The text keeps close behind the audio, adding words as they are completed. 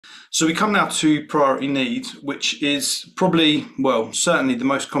So we come now to priority need, which is probably, well, certainly the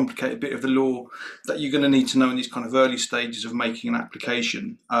most complicated bit of the law that you're going to need to know in these kind of early stages of making an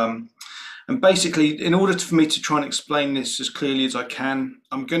application. And basically, in order for me to try and explain this as clearly as I can,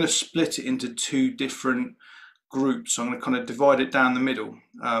 I'm going to split it into two different groups. I'm going to kind of divide it down the middle,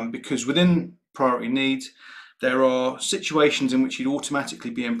 because within priority need, there are situations in which you'd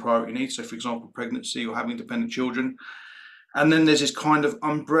automatically be in priority need. So, for example, pregnancy or having dependent children. And then there's this kind of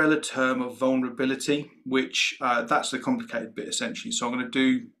umbrella term of vulnerability, which that's the complicated bit essentially. So I'm going to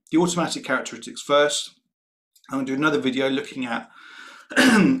do the automatic characteristics first. I'm going to do another video looking at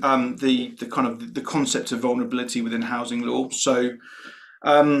the kind of the concept of vulnerability within housing law. So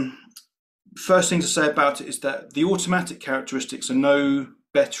first thing to say about it is that the automatic characteristics are no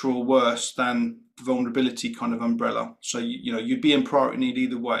better or worse than the vulnerability kind of umbrella. So you'd be in priority need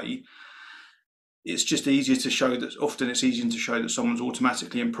either way. It's just easier to show that often it's easier to show that someone's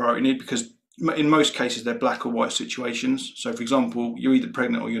automatically in priority need because in most cases they're black or white situations. So for example, you're either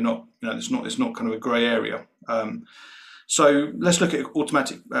pregnant or you're not. It's not kind of a grey area. So let's look at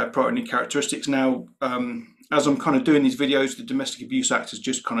automatic priority need characteristics now. As I'm kind of doing these videos, the Domestic Abuse Act has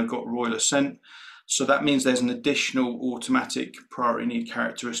just kind of got royal assent. So that means there's an additional automatic priority need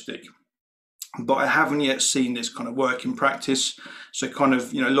characteristic. But I haven't yet seen this kind of work in practice. So kind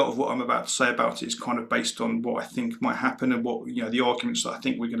of, a lot of what I'm about to say about it is kind of based on what I think might happen and what, the arguments that I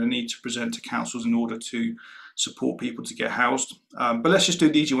think we're going to need to present to councils in order to support people to get housed. But let's just do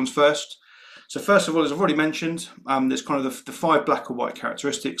the easy ones first. So first of all, as I've already mentioned, there's kind of the 5 black or white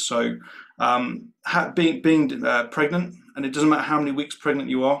characteristics. So being pregnant, and it doesn't matter how many weeks pregnant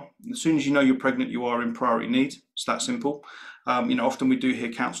you are. As soon as you know you're pregnant, you are in priority need. It's that simple. Often we do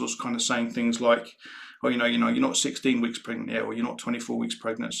hear councils kind of saying things like, "Oh, you're not 16 weeks pregnant yet, or you're not 24 weeks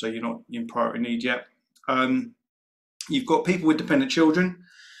pregnant, so you're not in priority need yet." You've got people with dependent children,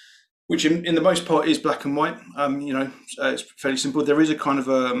 which in the most part is black and white. It's fairly simple. There is a kind of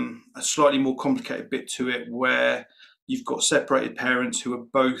a slightly more complicated bit to it where you've got separated parents who are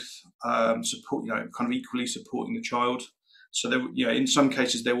both kind of equally supporting the child. So in some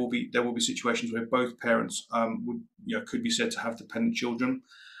cases there will be situations where both parents could be said to have dependent children.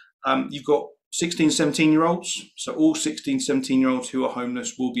 You've got 16, 17-year-olds. So all 16, 17-year-olds who are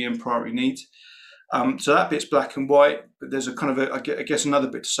homeless will be in priority need. So that bit's black and white, but there's a kind of I guess another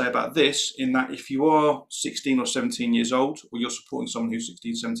bit to say about this, in that if you are 16 or 17 years old, or you're supporting someone who's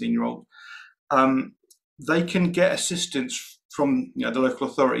 16, 17-year-old, they can get assistance from the local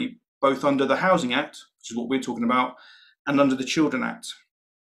authority, both under the Housing Act, which is what we're talking about, and under the Children Act.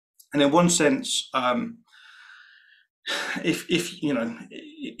 And in one sense, if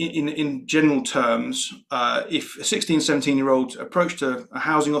in general terms, if a 16, 17-year-old approached a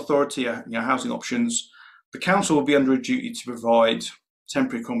housing authority, housing options, the council will be under a duty to provide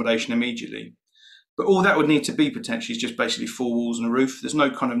temporary accommodation immediately. But all that would need to be potentially is just basically 4 walls and a roof. There's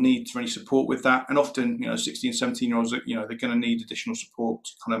no kind of need for any support with that. And often, 16, 17-year-olds, they're going to need additional support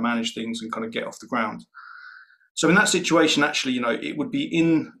to kind of manage things and kind of get off the ground. So in that situation, actually, it would be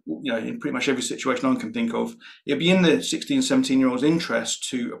in pretty much every situation I can think of, it'd be in the 16, 17-year-old's interest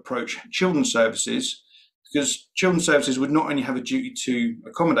to approach children's services, because children's services would not only have a duty to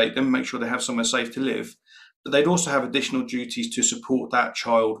accommodate them, make sure they have somewhere safe to live, but they'd also have additional duties to support that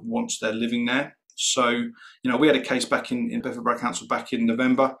child once they're living there. So, we had a case back in Bedford Borough Council back in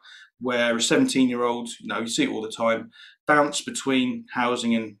November where a 17-year-old, you see it all the time, bounced between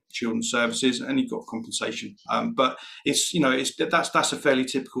housing and children's services, and he got compensation. But that's a fairly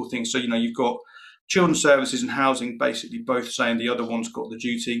typical thing. So, you've got children's services and housing basically both saying the other one's got the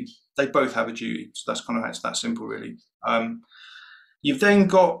duty. They both have a duty. So that's kind of, it's that simple, really. You've then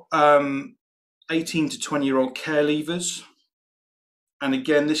got 18 to 20-year-old care leavers. And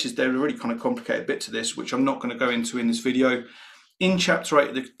again, there's a really kind of complicated bit to this, which I'm not going to go into in this video. In Chapter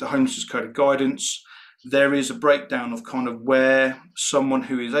 8 of the Homelessness Code of Guidance, there is a breakdown of kind of where someone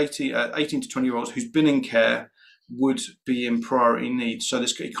who is 18 to 20-year-olds who's been in care would be in priority need. So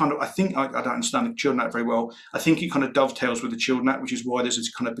this kind of, I don't understand the Children Act very well. I think it kind of dovetails with the Children Act, which is why there's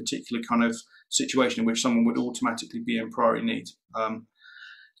this kind of particular kind of situation in which someone would automatically be in priority need.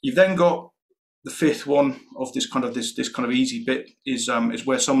 You've then got the 5th one of this kind of easy bit is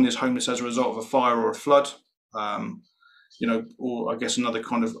where someone is homeless as a result of a fire or a flood, or I guess another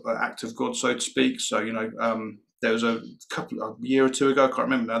kind of act of God, so to speak. So there was a year or two ago, I can't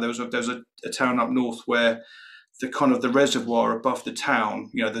remember now. There was a town up north where the reservoir above the town,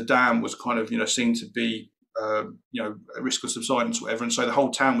 the dam was kind of seen to be at risk of subsidence, or whatever, and so the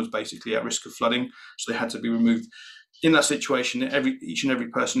whole town was basically at risk of flooding, so they had to be removed. In that situation, each and every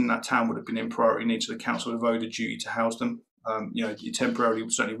person in that town would have been in priority need, so the council would have owed a duty to house them. temporarily,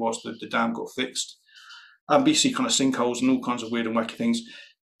 certainly whilst the dam got fixed. But you see kind of sinkholes and all kinds of weird and wacky things.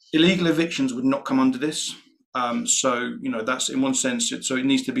 Illegal evictions would not come under this. So that's in one sense. So it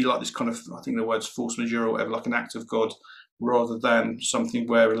needs to be like this kind of, I think the word's force majeure or whatever, like an act of God, rather than something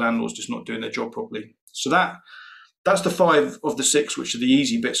where a landlord's just not doing their job properly. So that's the 5 of the 6, which are the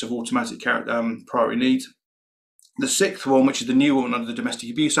easy bits of automatic priority need. The 6th one, which is the new one under the Domestic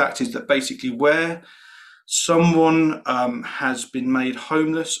Abuse Act, is that basically where someone has been made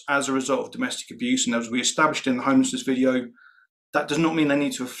homeless as a result of domestic abuse, and as we established in the homelessness video, that does not mean they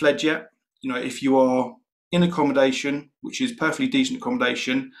need to have fled yet. If you are in accommodation, which is perfectly decent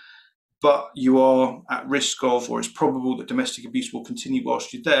accommodation, but you are at risk of, or it's probable that domestic abuse will continue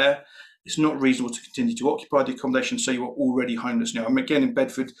whilst you're there, it's not reasonable to continue to occupy the accommodation, so you are already homeless now. I'm again in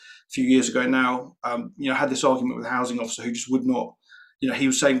Bedford a few years ago now, I had this argument with a housing officer who just would not, he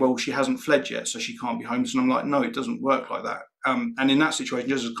was saying, well, she hasn't fled yet, so she can't be homeless. And I'm like, no, it doesn't work like that. And in that situation,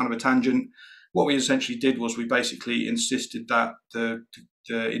 just as kind of a tangent, what we essentially did was we basically insisted that the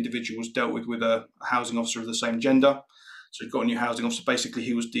individual was dealt with a housing officer of the same gender. So we got a new housing officer. Basically,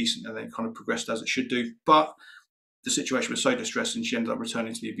 he was decent and then kind of progressed as it should do. But the situation was so distressing, she ended up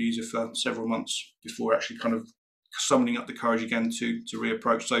returning to the abuser for several months before actually kind of summoning up the courage again to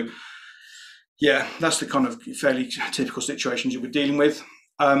reapproach. So yeah, that's the kind of fairly typical situations you were dealing with.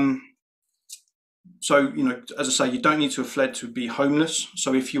 So, as I say, you don't need to have fled to be homeless.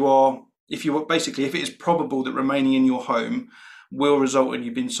 So if it is probable that remaining in your home will result in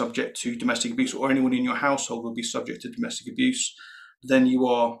you being subject to domestic abuse, or anyone in your household will be subject to domestic abuse, then you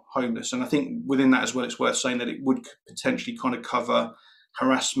are homeless. And I think within that as well, it's worth saying that it would potentially kind of cover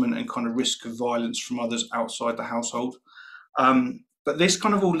harassment and kind of risk of violence from others outside the household. But this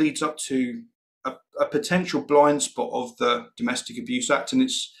kind of all leads up to a potential blind spot of the Domestic Abuse Act. And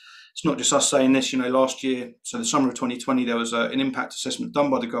it's not just us saying this. Last year, so the summer of 2020, there was an impact assessment done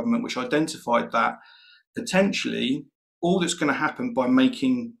by the government which identified that potentially all that's going to happen by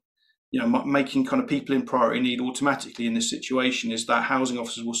making kind of people in priority need automatically in this situation is that housing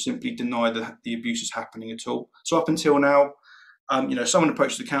officers will simply deny that the abuse is happening at all. So up until now, someone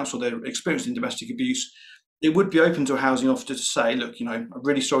approaches the council, they're experiencing domestic abuse, it would be open to a housing officer to say, look, I'm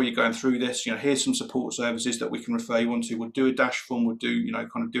really sorry you're going through this. Here's some support services that we can refer you on to. We'll do a dash form, we'll do,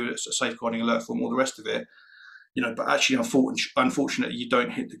 kind of do a safeguarding alert form, all the rest of it. But actually, unfortunately, you don't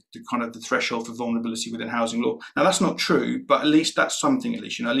hit the kind of the threshold for vulnerability within housing law. Now, that's not true, but at least that's something. At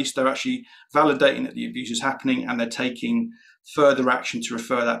least they're actually validating that the abuse is happening, and they're taking further action to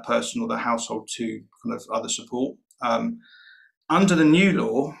refer that person or the household to kind of other support. Under the new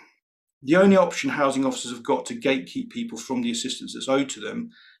law, the only option housing officers have got to gatekeep people from the assistance that's owed to them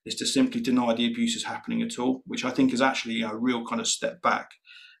is to simply deny the abuse is happening at all, which I think is actually a real kind of step back.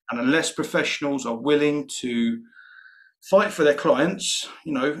 And unless professionals are willing to fight for their clients,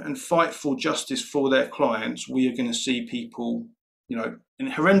 and fight for justice for their clients, we are going to see people, in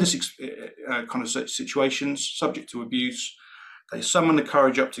horrendous kind of situations, subject to abuse. They summon the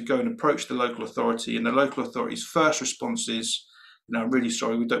courage up to go and approach the local authority, and the local authority's first response is, I'm really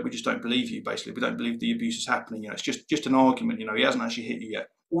sorry, we just don't believe you. Basically, we don't believe the abuse is happening. It's just an argument. He hasn't actually hit you yet.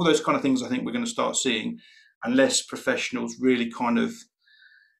 All those kind of things I think we're going to start seeing, unless professionals really kind of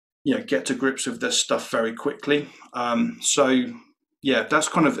get to grips with this stuff very quickly. So yeah, that's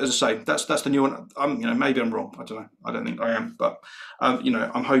kind of, as I say, that's the new one. Maybe I'm wrong. I don't know. I don't think I am, but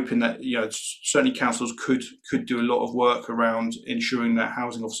I'm hoping that certainly councils could do a lot of work around ensuring that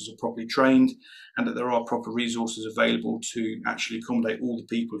housing officers are properly trained, and that there are proper resources available to actually accommodate all the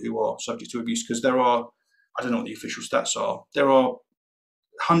people who are subject to abuse. Because there are, I don't know what the official stats are, there are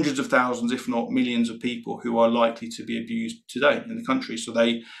hundreds of thousands, if not millions of people who are likely to be abused today in the country. So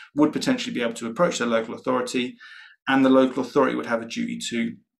they would potentially be able to approach their local authority, and the local authority would have a duty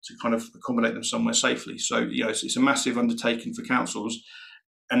to kind of accommodate them somewhere safely. So it's a massive undertaking for councils.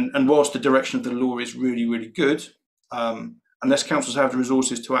 And whilst the direction of the law is really, really good, unless councils have the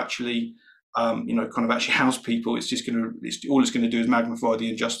resources to actually kind of actually house people, all it's going to do is magnify the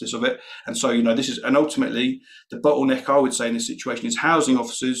injustice of it. And so, and ultimately the bottleneck I would say in this situation is housing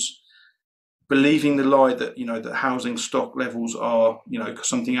officers believing the lie that, that housing stock levels are,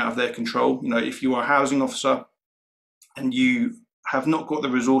 something out of their control. If you are a housing officer and you have not got the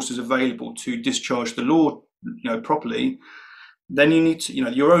resources available to discharge the law, properly, then you need to,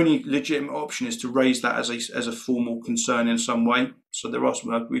 your only legitimate option is to raise that as a formal concern in some way. So there are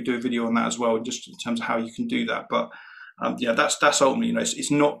we do a video on that as well, just in terms of how you can do that. But that's ultimately,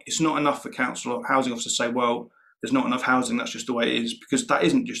 it's not enough for council or housing officers to say, well, there's not enough housing, that's just the way it is, because that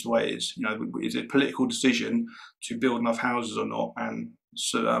isn't just the way it is. It's a political decision to build enough houses or not, and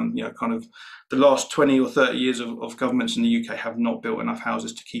So, kind of the last 20 or 30 years of governments in the UK have not built enough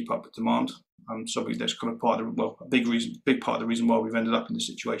houses to keep up with demand. So that's kind of part of a big part of the reason why we've ended up in this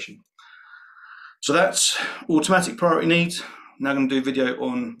situation. So that's automatic priority needs. Now I'm going to do a video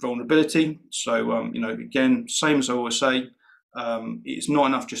on vulnerability. So, again, same as I always say, it's not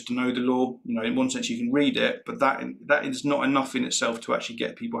enough just to know the law. In one sense you can read it, but that is not enough in itself to actually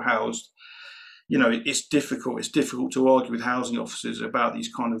get people housed. It's difficult. It's difficult to argue with housing officers about these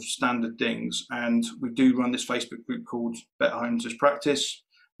kind of standard things. And we do run this Facebook group called Better Homes as Practice,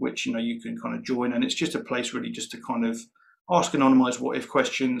 which you can kind of join, and it's just a place really just to kind of ask anonymized what if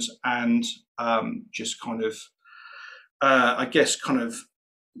questions, and just kind of kind of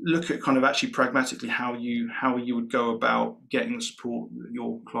look at kind of actually pragmatically how you would go about getting the support that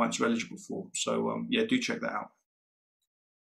your clients are eligible for. So do check that out.